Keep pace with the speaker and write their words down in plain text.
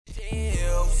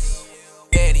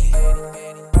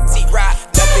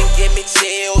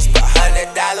chills for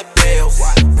 $100 bills.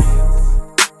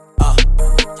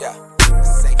 Yeah.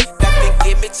 Say nothing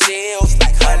give me chills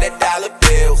like $100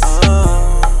 bills.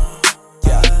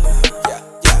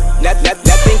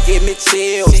 Nothing give me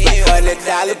chills like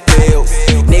 $100 bills.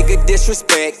 Nigga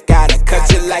disrespect, gotta cut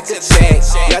you like a check.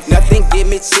 Nothing give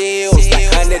me chills like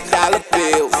 $100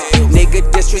 bills.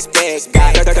 Nigga disrespect,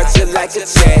 gotta cut you like a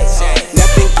check.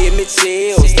 Nothing give me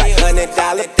chills like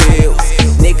 $100 bills.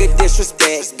 Nigga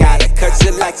disrespect, gotta cut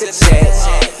you like a check.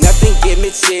 Nothing give me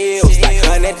chills like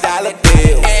 $100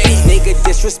 bills. Nigga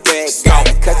disrespect,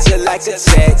 gotta cut you like a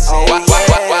check. Oh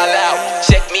yeah. Wild out,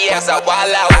 check me as I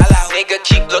wild out. Nigga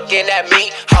keep looking at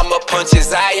me, I'ma punch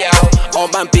his eye out. All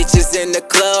my bitches in the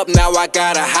club, now I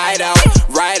gotta hide out.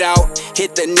 Ride out,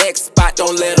 hit the next spot,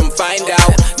 don't let them find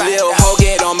out. Lil' hoe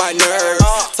get on my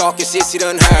nerves, talking shit she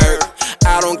done heard.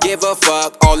 I don't give a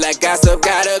fuck, all that gossip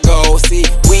gotta go. See,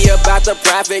 we about to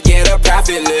profit, get a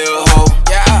profit, lil' hoe.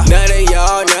 None of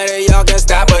y'all can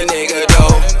stop a nigga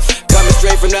though. Coming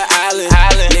straight from the island,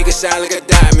 nigga shine like a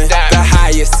diamond. The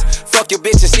highest, fuck your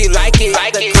bitch and she like it.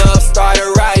 The club start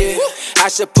a riot. I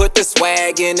should put the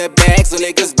swag in the bag so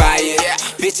niggas buy it.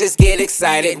 Bitches get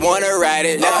excited, wanna ride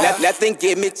it. Nothing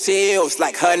give me chills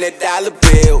like $100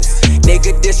 bills.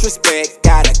 Nigga disrespect,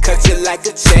 gotta cut you like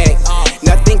a check.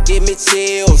 Nothing give me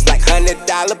chills like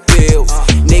 $100 bills.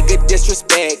 Nigga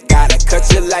disrespect, gotta cut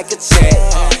you like a check.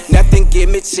 Nothing give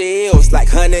me chills like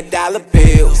 $100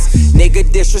 bills.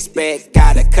 Nigga disrespect,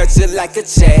 gotta cut you like a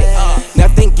check.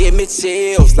 Nothing give me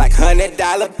chills like $100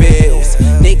 bills.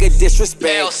 Nigga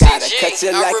disrespect, gotta cut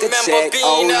you like a check.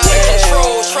 Oh yeah.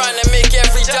 Control, trying to make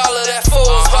every dollar that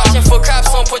falls. Watching for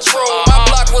cops on patrol. My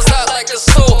block was hot like a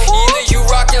stove. Either you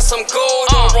rockin' some gold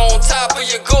or on top of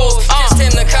your goals. Just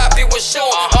in the copy was shown.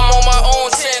 I'm on my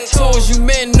own 10 toes. You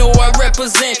men know I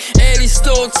represent. Eddie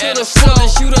stole to the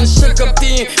fullest. You done shook up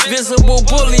the invisible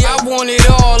bully. I want it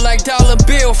all like dollar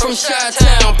bill from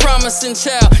Chi-Town. Promising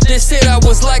child, they said I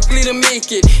was likely to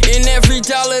make it. In every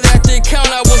dollar that they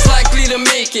count, I was likely to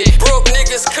make it. Broke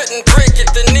niggas couldn't break it.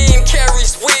 The name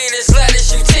carries weight as light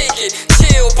as you take it.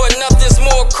 Chill, but nothing's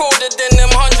more colder than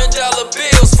them $100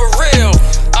 bills for real.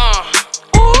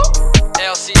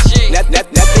 LCG.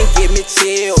 Nothing give me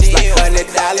chills like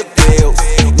 $100 bills.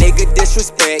 Nigga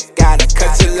disrespect, gotta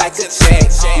cut you like a check.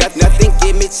 Nothing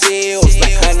give me chills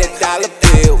like $100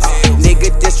 bills.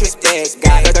 Nigga disrespect,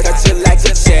 gotta cut you like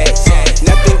a check.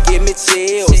 Nothing give me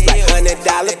chills like $100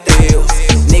 bills.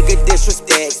 Nigga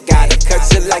disrespect, gotta cut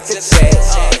you like a check.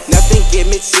 Nothing give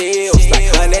me chills like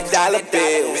 $100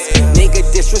 bills. Nigga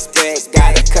disrespect,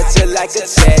 gotta cut you like a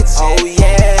check. Oh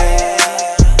yeah.